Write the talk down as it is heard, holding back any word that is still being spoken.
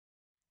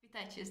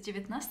Witajcie, jest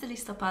 19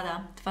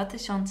 listopada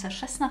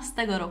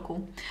 2016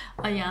 roku,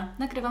 a ja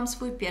nagrywam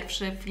swój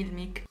pierwszy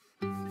filmik.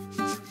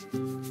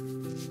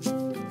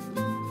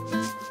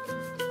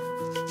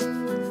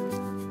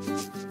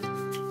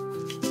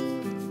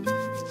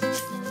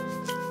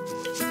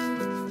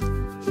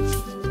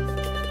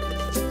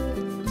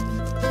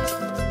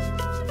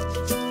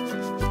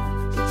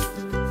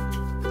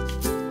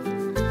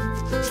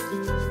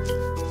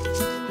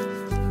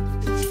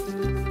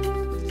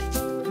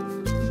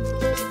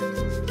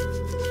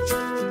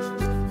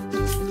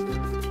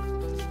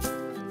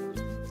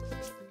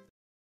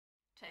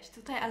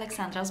 Tutaj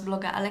Aleksandra z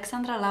bloga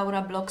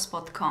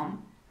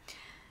aleksandralaurablog.com.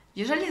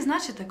 Jeżeli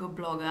znacie tego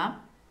bloga,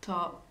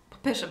 to po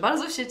pierwsze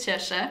bardzo się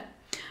cieszę,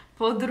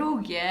 po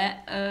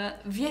drugie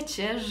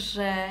wiecie,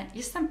 że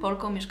jestem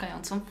Polką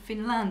mieszkającą w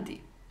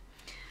Finlandii.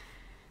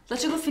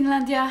 Dlaczego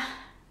Finlandia?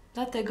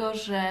 Dlatego,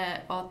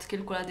 że od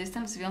kilku lat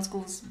jestem w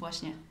związku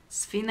właśnie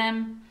z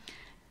Finem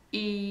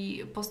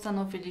i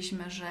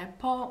postanowiliśmy, że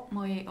po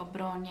mojej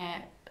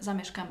obronie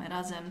zamieszkamy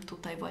razem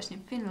tutaj właśnie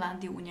w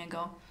Finlandii u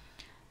niego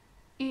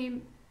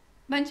i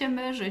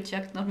będziemy żyć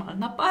jak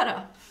normalna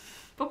para.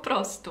 Po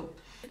prostu.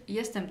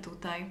 Jestem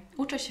tutaj,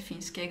 uczę się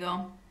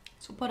fińskiego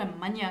z uporem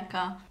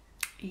maniaka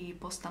i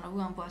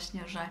postanowiłam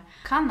właśnie, że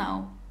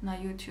kanał na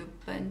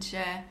YouTube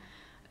będzie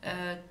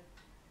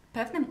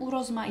pewnym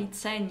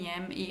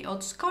urozmaiceniem i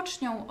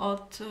odskocznią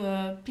od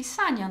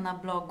pisania na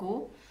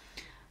blogu.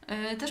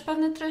 Też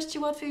pewne treści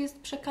łatwiej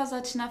jest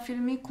przekazać na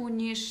filmiku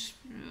niż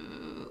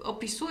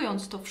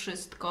opisując to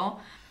wszystko,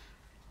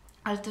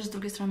 ale też z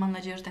drugiej strony mam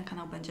nadzieję, że ten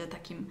kanał będzie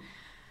takim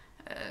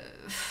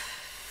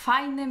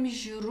fajnym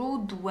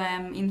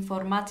źródłem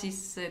informacji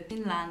z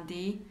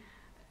Finlandii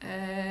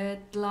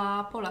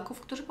dla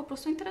Polaków, którzy po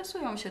prostu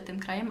interesują się tym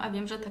krajem, a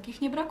wiem, że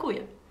takich nie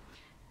brakuje.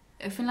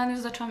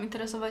 Finlandią zaczęłam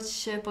interesować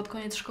się pod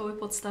koniec szkoły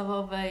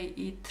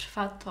podstawowej i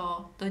trwa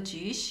to do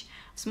dziś.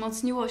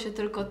 Wzmocniło się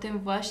tylko tym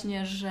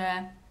właśnie,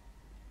 że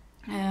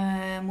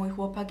mój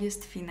chłopak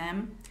jest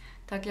Finem.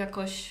 Tak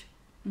jakoś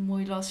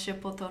mój los się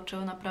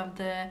potoczył.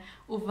 Naprawdę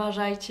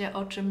uważajcie,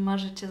 o czym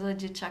marzycie za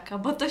dzieciaka,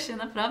 bo to się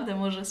naprawdę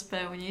może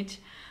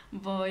spełnić.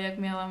 Bo jak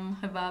miałam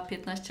chyba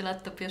 15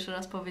 lat, to pierwszy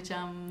raz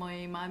powiedziałam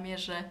mojej mamie,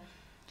 że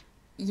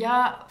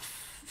ja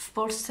w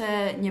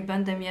Polsce nie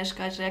będę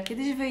mieszkać, że ja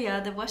kiedyś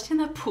wyjadę właśnie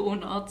na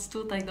północ,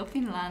 tutaj do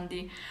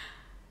Finlandii.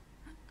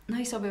 No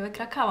i sobie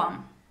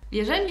wykrakałam.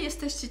 Jeżeli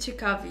jesteście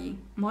ciekawi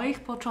moich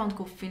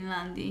początków w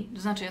Finlandii,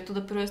 to znaczy ja tu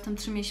dopiero jestem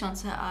 3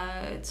 miesiące, a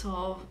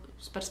co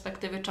z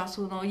perspektywy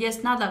czasu no,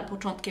 jest nadal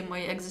początkiem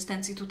mojej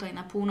egzystencji tutaj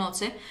na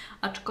północy,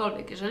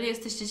 aczkolwiek jeżeli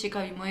jesteście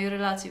ciekawi mojej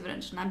relacji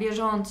wręcz na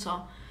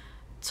bieżąco,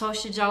 co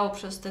się działo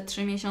przez te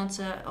 3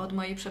 miesiące od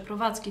mojej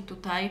przeprowadzki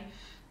tutaj,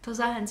 to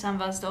zachęcam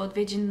Was do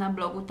odwiedzin na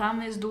blogu.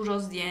 Tam jest dużo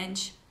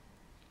zdjęć,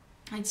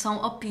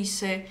 są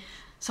opisy,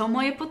 są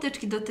moje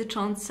potyczki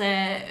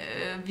dotyczące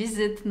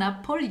wizyt na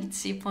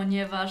policji,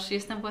 ponieważ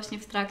jestem właśnie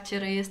w trakcie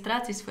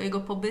rejestracji swojego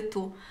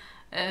pobytu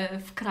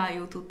w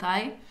kraju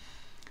tutaj,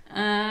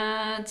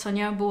 co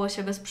nie obyło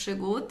się bez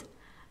przygód.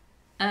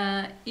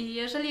 I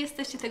jeżeli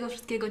jesteście tego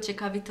wszystkiego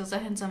ciekawi, to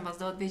zachęcam Was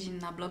do odwiedzin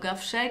na bloga.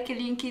 Wszelkie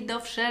linki do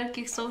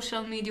wszelkich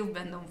social mediów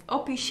będą w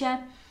opisie.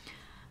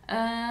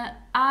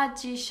 A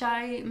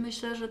dzisiaj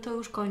myślę, że to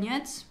już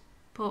koniec,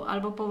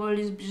 albo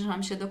powoli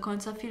zbliżam się do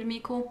końca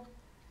filmiku,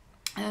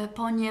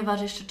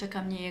 ponieważ jeszcze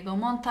czeka mnie jego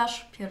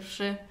montaż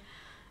pierwszy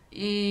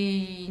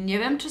i nie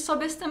wiem, czy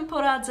sobie z tym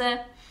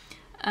poradzę,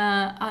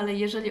 ale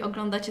jeżeli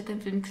oglądacie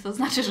ten filmik, to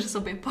znaczy, że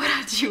sobie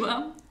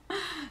poradziłam.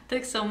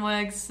 Tak samo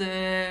jak z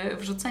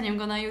wrzuceniem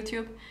go na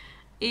YouTube.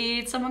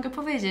 I co mogę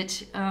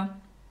powiedzieć?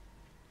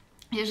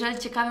 Jeżeli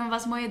ciekawią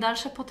Was moje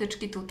dalsze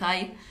potyczki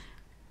tutaj,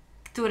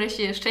 które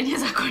się jeszcze nie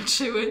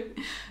zakończyły,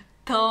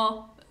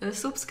 to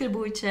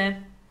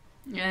subskrybujcie.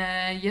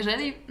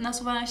 Jeżeli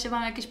nasuwają się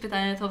Wam jakieś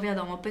pytania, to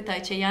wiadomo,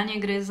 pytajcie, ja nie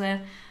gryzę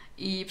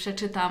i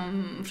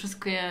przeczytam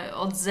wszystkie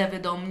odzewy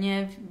do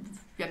mnie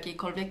w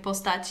jakiejkolwiek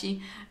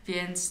postaci,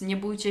 więc nie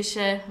bójcie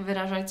się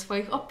wyrażać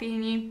swoich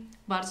opinii,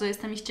 bardzo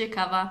jestem ich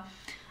ciekawa.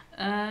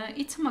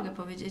 I co mogę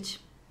powiedzieć?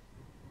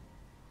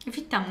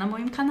 Witam na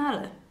moim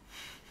kanale.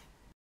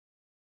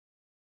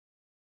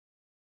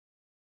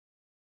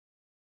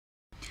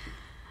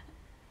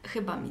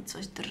 Chyba mi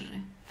coś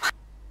drży.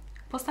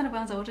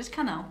 Postanowiłam założyć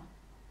kanał.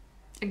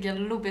 Jak ja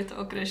lubię to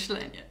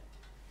określenie.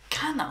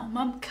 Kanał,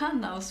 mam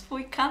kanał,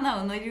 swój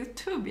kanał na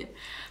YouTubie.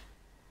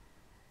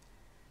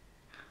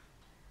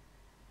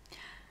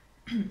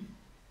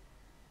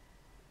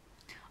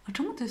 A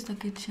czemu to jest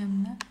takie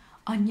ciemne?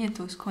 A nie,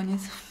 to jest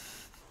koniec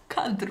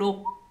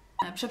kadru.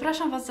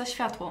 Przepraszam Was za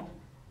światło.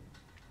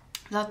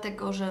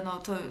 Dlatego, że no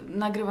to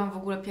nagrywam w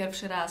ogóle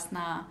pierwszy raz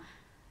na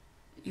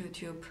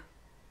YouTube.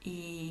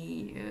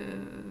 I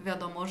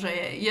wiadomo, że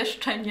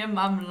jeszcze nie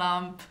mam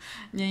lamp,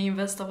 nie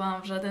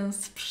inwestowałam w żaden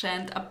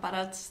sprzęt,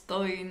 aparat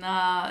stoi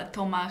na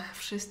tomach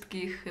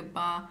wszystkich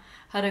chyba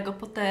Harry'ego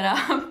Pottera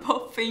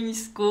po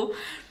fińsku,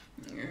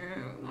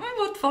 no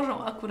bo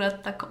tworzą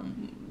akurat taką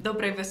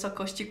dobrej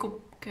wysokości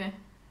kubkę.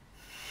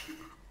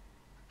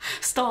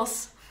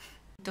 Stos!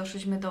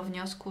 Doszliśmy do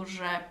wniosku,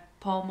 że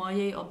po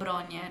mojej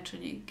obronie,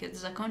 czyli kiedy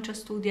zakończę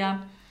studia,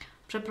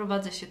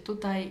 przeprowadzę się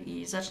tutaj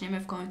i zaczniemy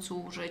w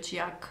końcu żyć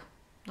jak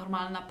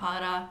normalna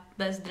para,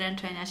 bez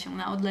dręczenia się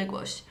na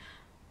odległość.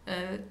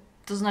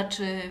 To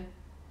znaczy,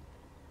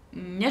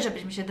 nie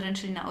żebyśmy się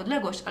dręczyli na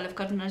odległość, ale w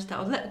każdym razie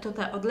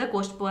ta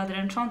odległość była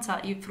dręcząca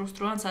i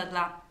frustrująca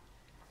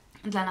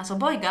dla nas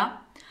obojga.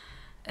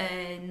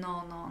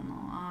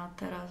 A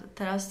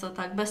teraz to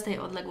tak, bez tej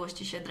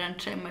odległości się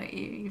dręczymy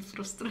i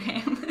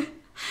frustrujemy.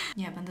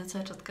 Nie, będę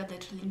cały czas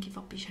gadać, że linki w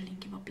opisie.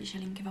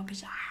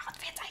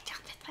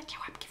 Odwiedzajcie,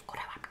 łapki w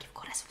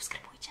górę,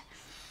 subskrybujcie.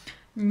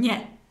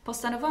 Nie,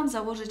 postanowiłam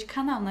założyć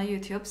kanał na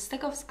YouTube z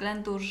tego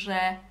względu,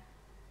 że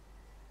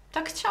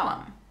tak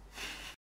chciałam.